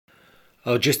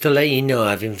Oh, just to let you know,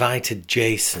 I've invited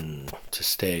Jason to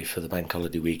stay for the bank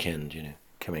holiday weekend,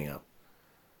 coming up.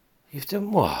 You've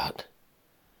done what?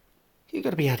 You've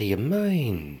got to be out of your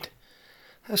mind.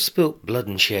 I've spilt blood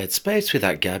and shared space with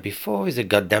that guy before. He's a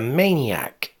goddamn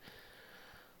maniac.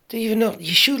 Do you even know?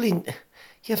 You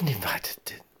haven't invited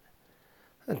him.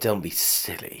 Oh, don't be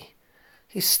silly.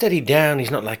 He's steadied down.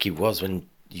 He's not like he was when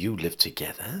you lived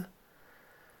together.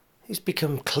 He's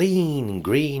become clean and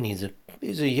green. He's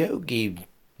a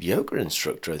yoga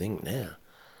instructor, I think, now.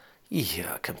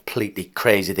 You're completely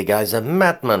crazy. The guy's a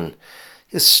madman.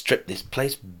 He'll strip this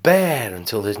place bare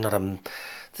until there's not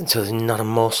a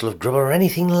morsel of grub or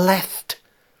anything left.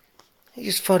 He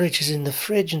just forages in the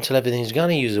fridge until everything's gone.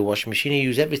 He'll use a washing machine. He'll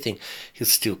use everything. He'll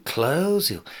steal clothes.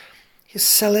 He'll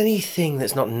sell anything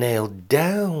that's not nailed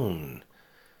down.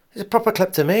 He's a proper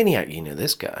kleptomaniac,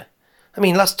 this guy. I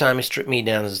mean, last time he stripped me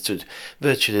down as to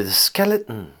virtually the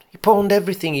skeleton. He pawned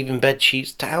everything, even bed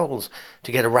sheets, towels,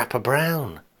 to get a wrapper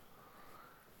brown.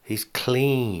 He's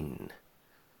clean.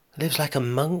 Lives like a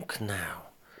monk now.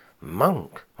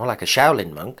 Monk? More like a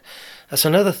Shaolin monk. That's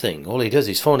another thing. All he does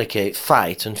is fornicate,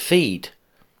 fight, and feed.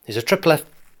 He's a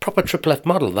proper triple F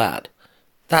model, that.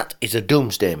 That is a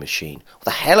doomsday machine. What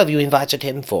the hell have you invited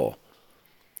him for?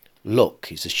 Look,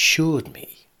 he's assured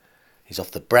me. He's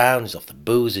off the brown, he's off the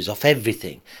booze, he's off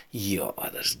everything. You're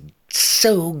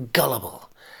so gullible.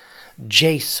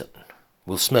 Jason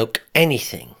will smoke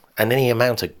anything and any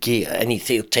amount of gear.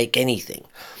 He'll take anything.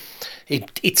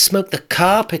 He'd smoke the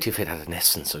carpet if it had an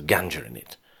essence of ganja in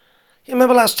it. You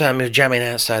remember last time he was jamming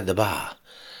outside the bar?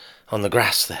 On the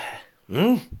grass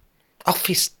there? Off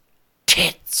his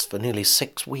tits for nearly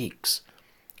 6 weeks.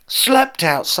 Slept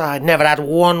outside, never had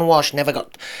one wash, never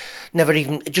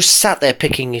even, just sat there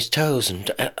picking his toes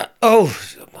and, oh,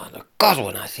 my God,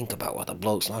 when I think about what the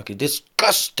bloke's like, it's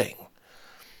disgusting.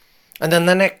 And then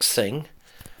the next thing,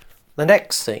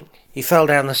 he fell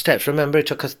down the steps. Remember, he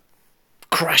took a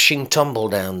crashing tumble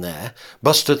down there,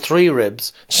 busted 3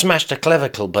 ribs, smashed a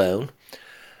clavicle bone,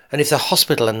 and if the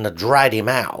hospital hadn't dried him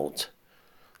out,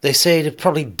 they say he'd have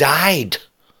probably died.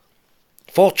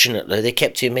 Fortunately, they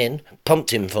kept him in,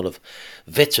 pumped him full of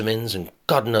vitamins and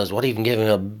God knows what, even gave him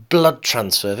a blood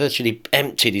transfer, virtually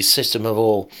emptied his system of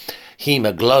all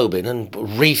hemoglobin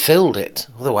and refilled it.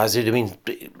 Otherwise, he'd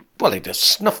have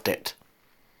snuffed it.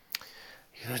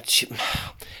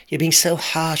 You're being so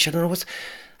harsh. I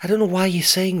don't know why you're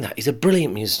saying that. He's a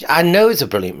brilliant musician. I know he's a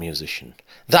brilliant musician.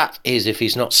 That is, if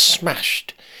he's not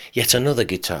smashed yet another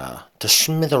guitar to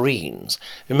smithereens.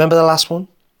 Remember the last one?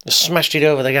 Smashed it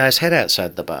over the guy's head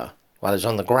outside the bar while he was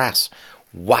on the grass,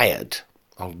 wired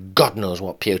on God knows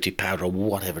what peyote powder or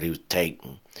whatever he was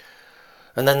taking.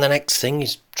 And then the next thing,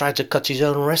 he's tried to cut his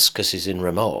own wrist because he's in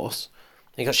remorse.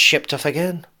 He got shipped off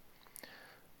again.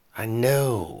 I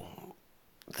know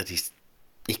that he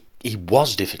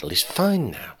was difficult. He's fine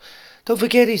now. Don't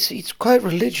forget, he's quite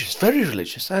religious, very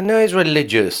religious. I know he's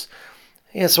religious.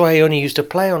 That's why he only used to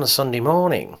play on a Sunday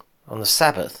morning, on the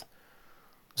Sabbath.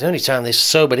 It was the only time they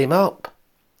sobered him up.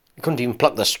 He couldn't even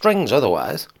pluck the strings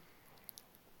otherwise.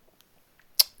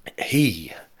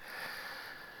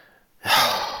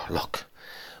 Look,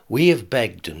 we have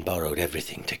begged and borrowed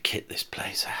everything to kit this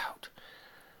place out.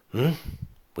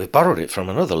 We've borrowed it from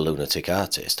another lunatic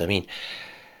artist. I mean,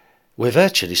 we're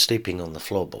virtually sleeping on the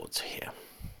floorboards here.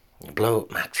 A blow-up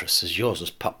mattress, as yours has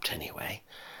popped anyway.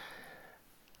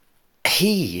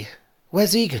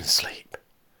 Where's he going to sleep?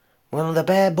 One of the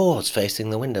bare boards facing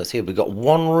the windows here. We've got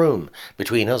one room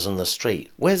between us and the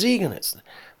street. Where's he going to sleep?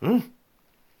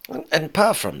 And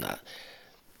apart from that,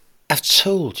 I've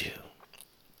told you,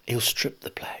 he'll strip the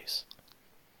place.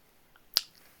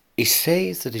 He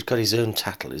says that he's got his own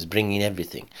tattle. He's bringing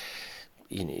everything.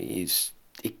 He's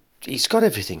got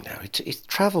everything now. He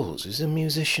travels. He's a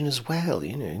musician as well.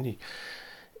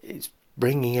 He's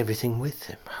bringing everything with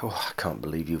him. Oh, I can't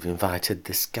believe you've invited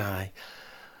this guy.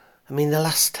 I mean, the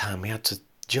last time we had to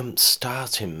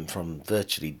jump-start him from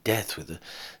virtually death with a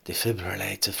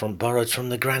defibrillator borrowed from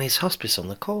the Granny's Hospice on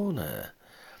the corner.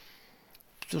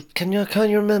 Can't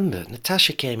you remember?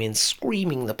 Natasha came in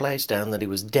screaming the place down that he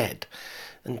was dead,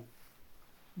 and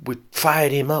we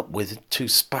fired him up with 2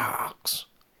 sparks.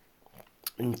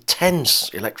 Intense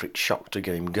electric shock to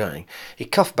get him going. He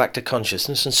coughed back to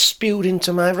consciousness and spewed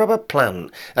into my rubber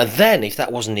plant. And then, if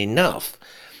that wasn't enough,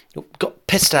 got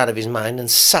pissed out of his mind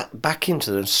and sat back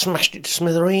into it and smashed it to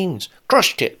smithereens.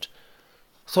 Crushed it.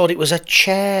 Thought it was a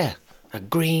chair. A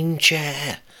green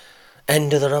chair.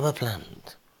 End of the rubber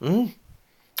plant.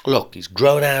 Look, he's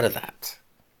grown out of that.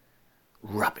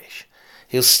 Rubbish.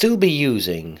 He'll still be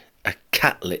using a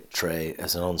cat-lit tray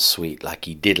as an ensuite like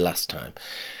he did last time.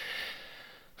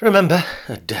 Remember,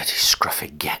 a dirty,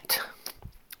 scruffy get.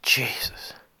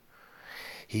 Jesus.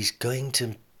 He's going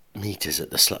to meet us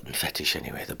at the Slut and Fetish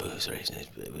anyway, the boozer.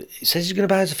 He says he's going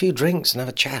to buy us a few drinks and have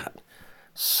a chat.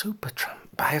 Super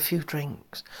tramp, buy a few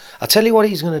drinks. I'll tell you what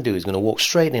he's going to do. He's going to walk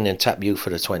straight in and tap you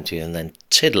for a 20 and then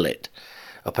tiddle it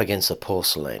up against the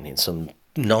porcelain in some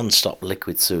non-stop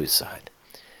liquid suicide.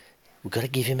 We've got to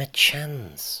give him a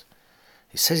chance.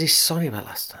 He says he's sorry about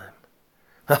last time.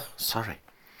 Oh, sorry.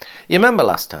 You remember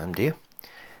last time, do you?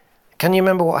 Can you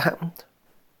remember what happened?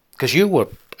 Because you were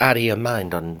out of your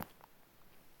mind on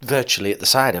virtually at the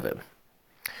side of him.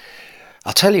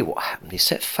 I'll tell you what happened. He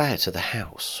set fire to the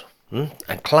house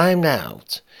and climbed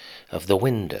out of the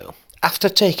window after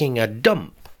taking a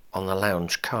dump on the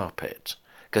lounge carpet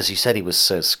because he said he was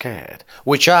so scared,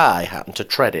 which I happened to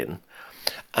tread in,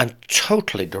 and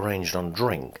totally deranged on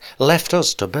drink, left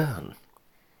us to burn.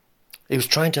 He was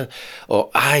trying to, or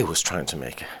I was trying to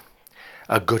make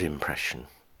a good impression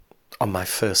on my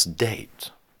first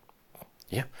date.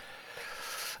 Yeah.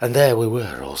 And there we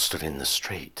were, all stood in the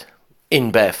street,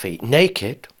 in bare feet,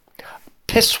 naked,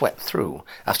 piss wet through,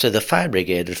 after the fire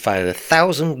brigade had fired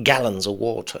 1,000 gallons of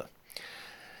water,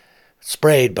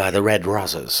 sprayed by the red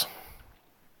roses.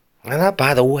 And that,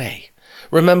 by the way,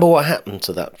 remember what happened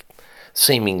to that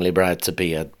seemingly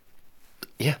bride-to-be?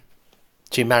 Yeah,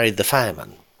 she married the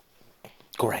fireman.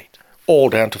 Great. All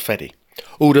down to Freddy,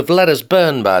 who'd have let us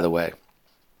burn, by the way.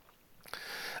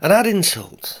 And adding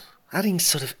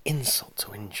sort of insult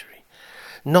to injury.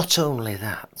 Not only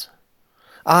that,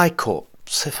 I caught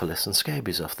syphilis and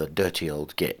scabies off the dirty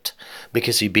old git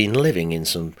because he'd been living in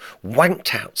some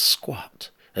wanked-out squat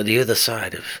at the other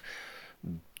side of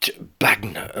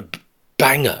Bangor.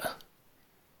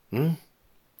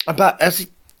 But has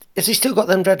he still got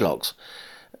them dreadlocks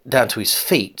down to his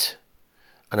feet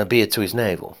and a beard to his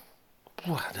navel?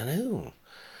 Well, I don't know.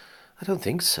 I don't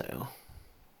think so.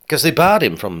 Because they barred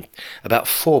him from about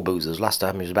 4 boozers last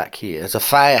time he was back here as a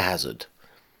fire hazard.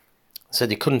 Said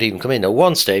he couldn't even come in. At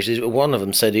one stage, one of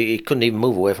them said he couldn't even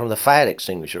move away from the fire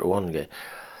extinguisher at one go.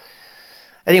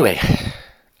 Anyway,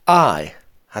 I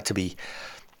had to be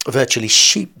virtually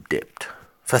sheep-dipped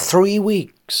for 3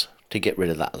 weeks to get rid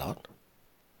of that lot.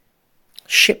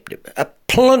 Sheep-dipped,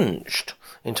 plunged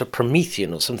into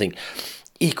Promethean or something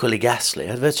equally ghastly.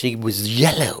 I virtually was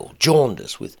yellow,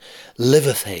 jaundiced, with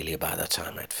liver failure by the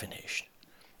time I'd finished.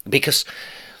 Because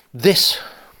this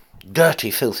dirty,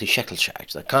 filthy shekel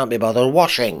shags that can't be bothered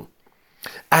washing,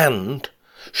 and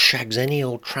shags any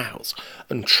old trouts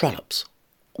and trollops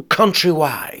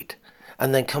countrywide,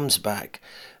 and then comes back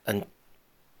and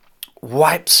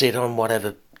wipes it on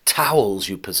whatever towels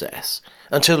you possess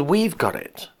until we've got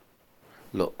it.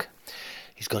 Look,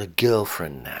 he's got a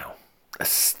girlfriend now. A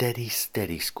steady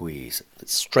squeeze that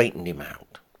straightened him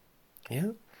out.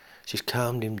 Yeah? She's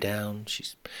calmed him down.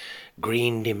 She's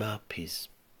greened him up. He's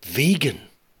vegan.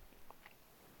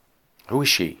 Who is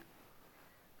she?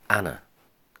 Anna.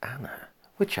 Anna?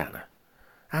 Which Anna?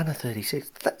 Anna 36.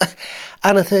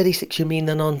 Anna 36, you mean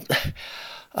the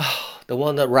the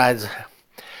one that rides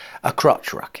a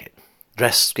crotch rocket,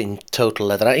 dressed in total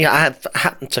leather. I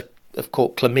happened to have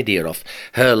caught chlamydia off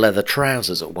her leather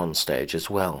trousers at one stage as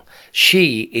well.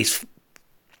 She is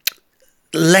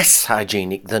less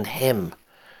hygienic than him.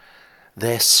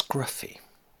 They're scruffy.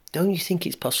 Don't you think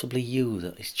it's possibly you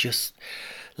that is just,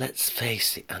 let's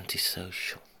face it,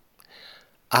 antisocial?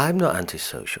 I'm not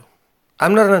antisocial.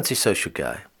 I'm not an antisocial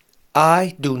guy.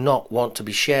 I do not want to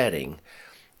be sharing,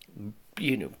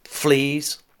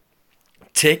 fleas,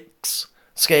 ticks,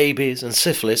 scabies and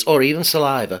syphilis, or even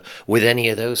saliva, with any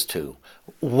of those two.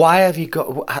 Why have you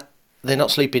got... They're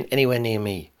not sleeping anywhere near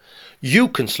me. You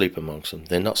can sleep amongst them.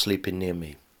 They're not sleeping near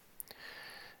me.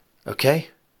 Okay?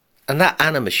 And that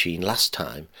Anna machine last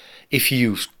time, if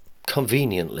you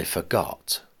conveniently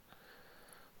forgot,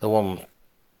 the one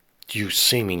you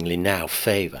seemingly now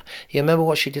favour, you remember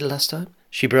what she did last time?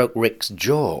 She broke Rick's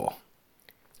jaw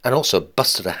and also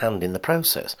busted a hand in the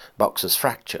process. Boxer's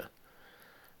fracture.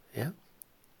 Yeah?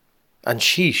 And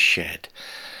she shared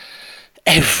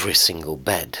every single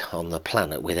bed on the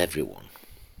planet with everyone,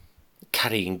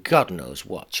 carrying God knows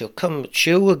what.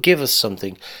 She will give us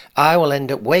something. I will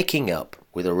end up waking up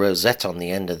with a rosette on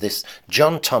the end of this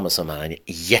John Thomas of mine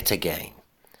yet again.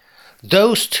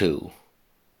 Those two,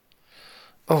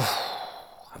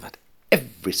 I've had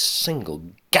every single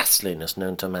ghastliness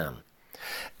known to man.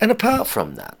 And apart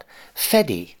from that,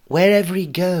 Feddy, wherever he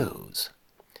goes,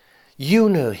 you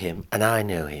know him and I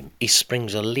know him. He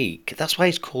springs a leak. That's why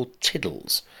he's called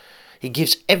Tiddles. He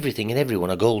gives everything and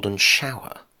everyone a golden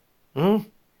shower.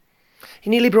 He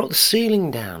nearly brought the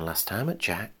ceiling down last time at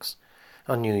Jack's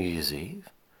on New Year's Eve.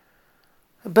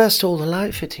 I burst all the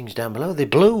light fittings down below. They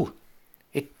blew.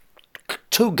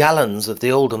 2 gallons of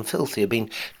the old and filthy have been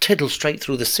tiddled straight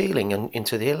through the ceiling and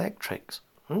into the electrics.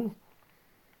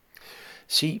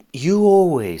 See, you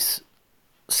always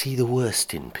see the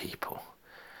worst in people.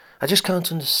 I just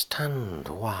can't understand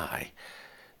why.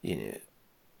 You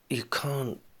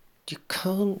can't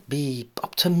be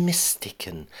optimistic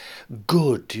and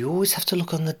good. You always have to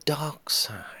look on the dark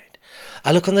side.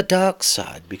 I look on the dark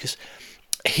side because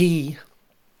he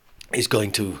is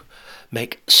going to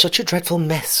make such a dreadful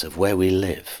mess of where we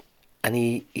live, and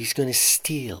he's going to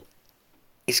steal.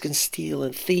 He's going to steal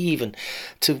and thieve, and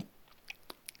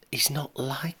he's not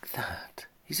like that.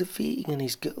 He's a vegan.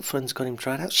 His girlfriend's got him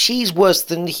tried out. She's worse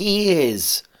than he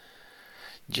is.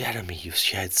 Jeremy, you've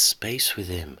shared space with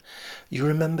him. You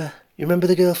remember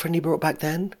the girlfriend he brought back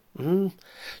then?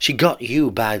 She got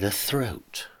you by the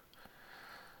throat,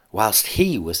 whilst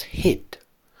he was hid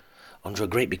under a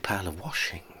great big pile of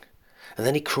washing. And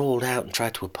then he crawled out and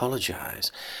tried to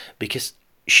apologise because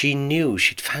she knew,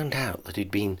 she'd found out that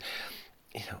he'd been,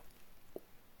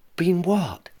 been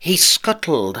what? He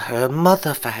scuttled her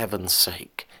mother, for heaven's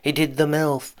sake. He did the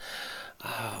MILF.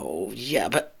 Oh, yeah,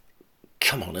 but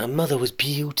come on, her mother was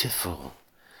beautiful.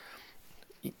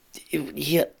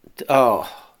 Yeah,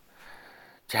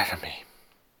 Jeremy,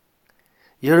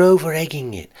 you're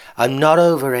over-egging it. I'm not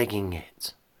over-egging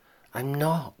it. I'm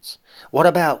not. What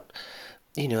about,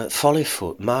 at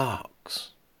Follyfoot,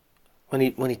 Marks, when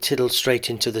he tiddled straight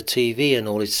into the TV and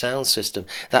all his sound system,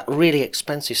 that really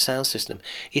expensive sound system.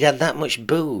 He'd had that much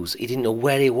booze, he didn't know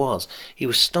where he was. He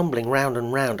was stumbling round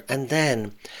and round, and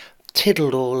then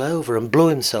tiddled all over and blew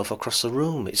himself across the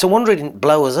room. It's a wonder he didn't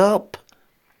blow us up.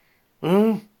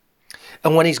 And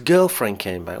when his girlfriend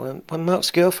came back, when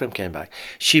Mark's girlfriend came back,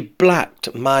 she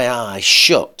blacked my eye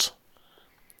shut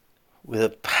with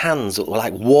her hands that were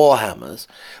like war hammers,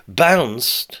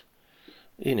 bounced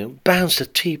a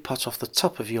teapot off the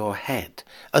top of your head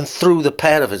and threw the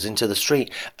pair of us into the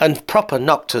street and proper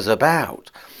knocked us about.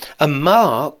 And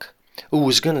Mark, who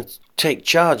was going to take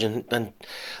charge and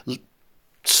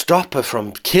stop her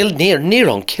from near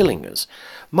on killing us,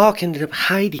 Mark ended up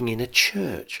hiding in a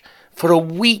church for a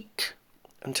week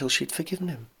until she'd forgiven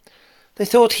him. They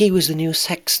thought he was the new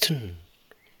sexton.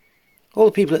 All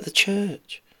the people at the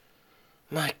church.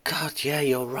 My God, yeah,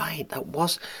 you're right.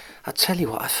 I tell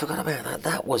you what, I forgot about that.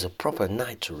 That was a proper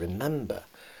night to remember.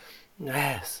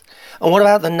 Yes. And what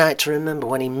about the night to remember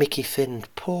when he Mickey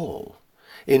Finned Paul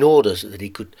in order so that he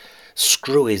could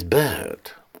screw his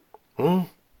bird? Come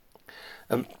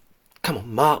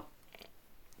on, Mark,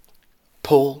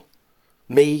 Paul,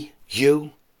 me,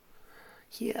 you.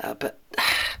 Yeah, but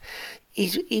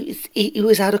he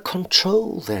was out of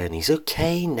control then. He's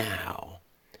okay now.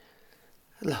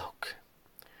 Look,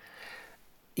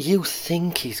 you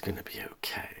think he's going to be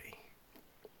okay.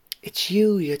 It's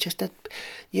you. You're just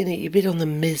you're a bit on the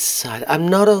Miz side. I'm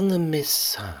not on the Miz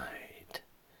side.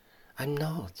 I'm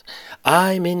not.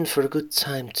 I'm in for a good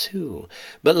time too.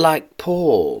 But like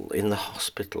Paul in the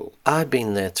hospital, I've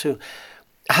been there too.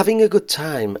 Having a good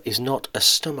time is not a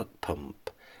stomach pump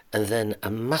and then a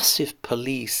massive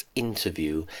police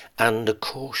interview and a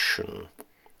caution.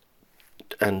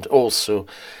 And also,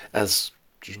 as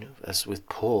with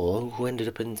Paul, who ended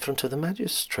up in front of the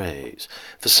magistrates.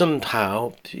 For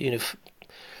somehow,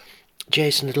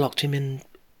 Jason had locked him in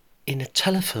a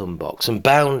telephone box and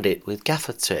bound it with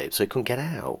gaffer tape so he couldn't get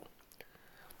out.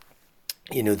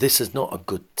 This is not a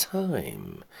good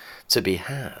time to be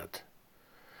had.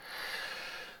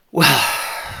 Well,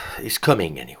 he's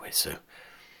coming anyway, so...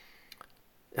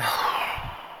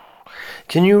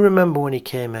 Can you remember when he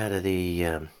came out of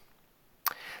the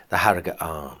Harrogate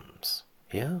Arms?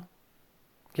 Yeah? Do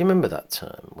you remember that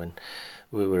time when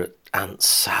we were at Aunt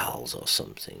Sal's or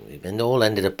something? And all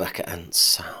ended up back at Aunt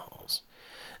Sal's.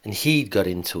 And he'd got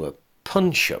into a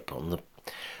punch-up on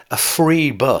a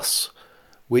free bus,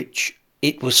 which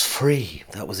it was free.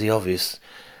 That was the obvious.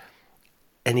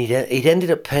 And he'd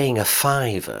ended up paying a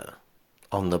 £5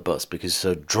 on the bus because he's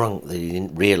so drunk that he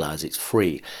didn't realise it's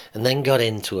free. And then got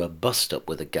into a bust-up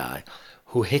with a guy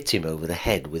who hit him over the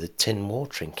head with a tin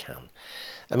watering can.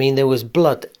 I mean, there was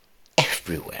blood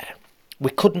everywhere. We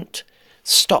couldn't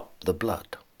stop the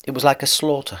blood. It was like a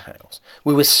slaughterhouse.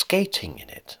 We were skating in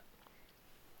it.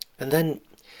 And then,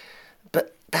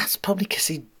 but that's probably because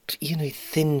he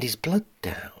thinned his blood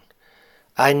down.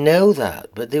 I know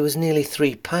that, but there was nearly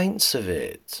 3 pints of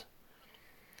it.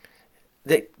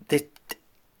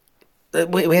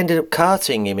 We ended up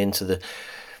carting him into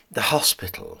the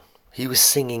hospital. He was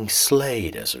singing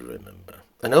Slade, as I remember,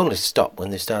 and only stopped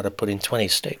when they started putting 20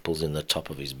 staples in the top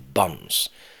of his buns,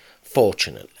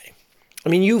 fortunately. I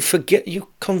mean, you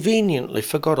conveniently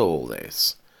forgot all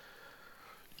this.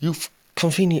 You've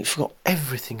conveniently forgot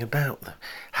everything about them,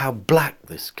 how black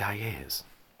this guy is.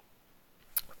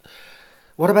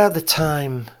 What about the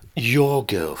time your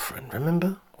girlfriend,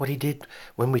 remember what he did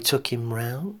when we took him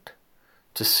round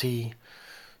to see,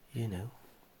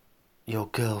 your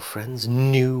girlfriend's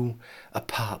new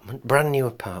apartment, brand new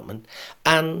apartment,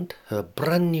 and her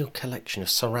brand new collection of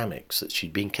ceramics that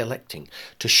she'd been collecting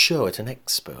to show at an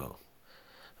expo?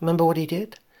 Remember what he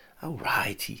did? Oh,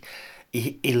 right,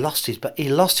 he lost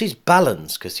his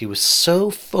balance because he was so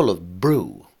full of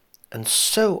brew and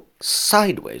so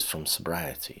sideways from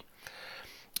sobriety.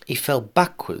 He fell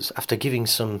backwards after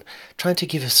trying to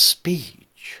give a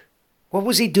speech. What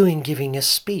was he doing giving a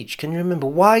speech? Can you remember?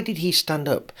 Why did he stand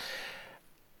up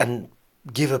and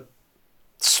give a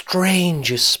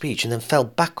strangest speech and then fell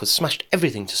backwards, smashed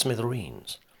everything to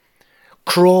smithereens,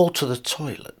 crawled to the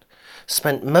toilet,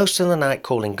 spent most of the night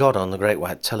calling God on the Great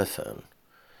White Telephone,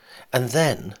 and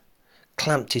then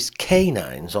clamped his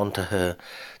canines onto her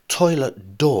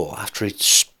toilet door after he'd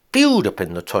spewed up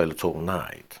in the toilet all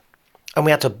night? And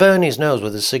we had to burn his nose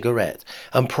with a cigarette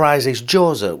and prise his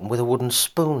jaws open with a wooden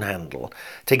spoon handle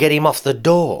to get him off the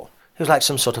door. He was like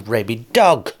some sort of rabid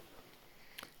dog.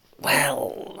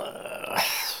 Well,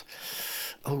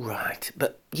 all right,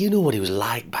 but you know what he was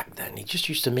like back then. He just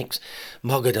used to mix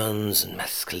mogadons and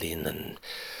mescaline and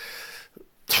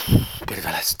a bit of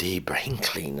LSD, brain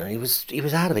cleaner. He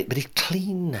was out of it, but he's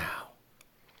clean now.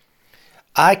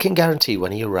 I can guarantee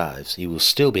when he arrives, he will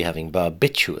still be having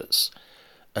barbiturates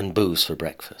and booze for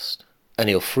breakfast. And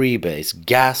he'll freebase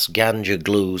gas, ganja,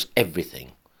 glues,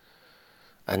 everything.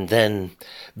 And then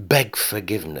beg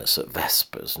forgiveness at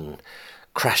Vespers and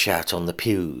crash out on the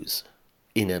pews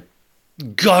in a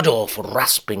god-awful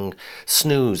rasping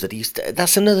snooze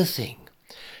that's another thing.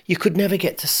 You could never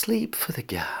get to sleep for the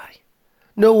guy.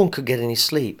 No one could get any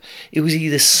sleep. It was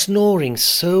either snoring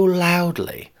so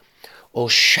loudly or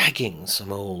shagging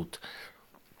some old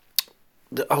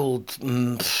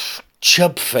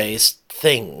chub-faced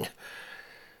thing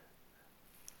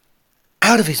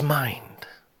out of his mind.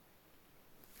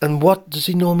 And what does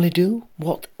he normally do?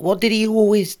 What did he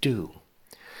always do?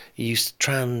 He used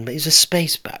to he's a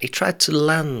space bat. He tried to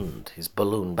land his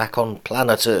balloon back on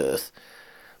planet Earth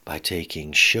by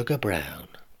taking Sugar Brown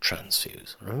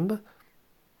Transfuse. Remember?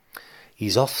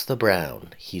 He's off the brown.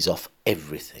 He's off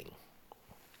everything.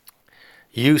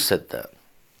 You said that.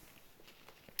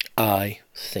 I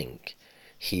think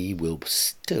he will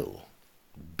still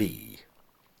be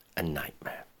a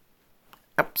nightmare.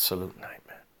 Absolute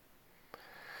nightmare.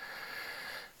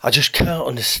 I just can't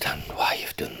understand why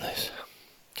you've done this.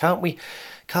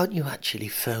 Can't you actually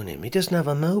phone him? He doesn't have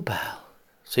a mobile.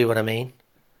 See what I mean?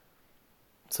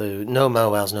 So no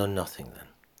mobiles, no nothing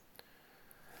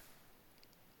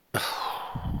then.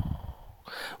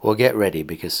 Well, get ready,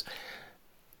 because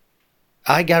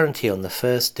I guarantee on the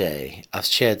first day, I've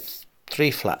shared 3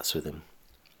 flats with him.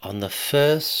 On the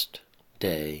first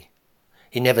day,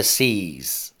 he never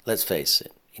sees, let's face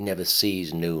it, he never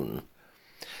sees noon.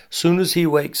 Soon as he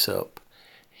wakes up,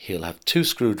 he'll have 2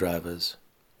 screwdrivers,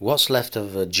 what's left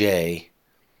of a J,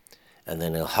 and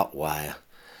then he'll hotwire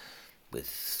with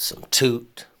some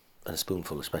toot and a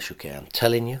spoonful of Special K. I'm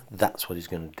telling you, that's what he's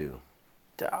going to do.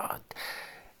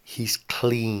 He's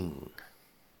clean.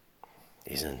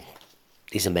 He's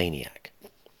a maniac.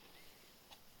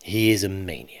 He is a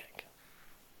maniac.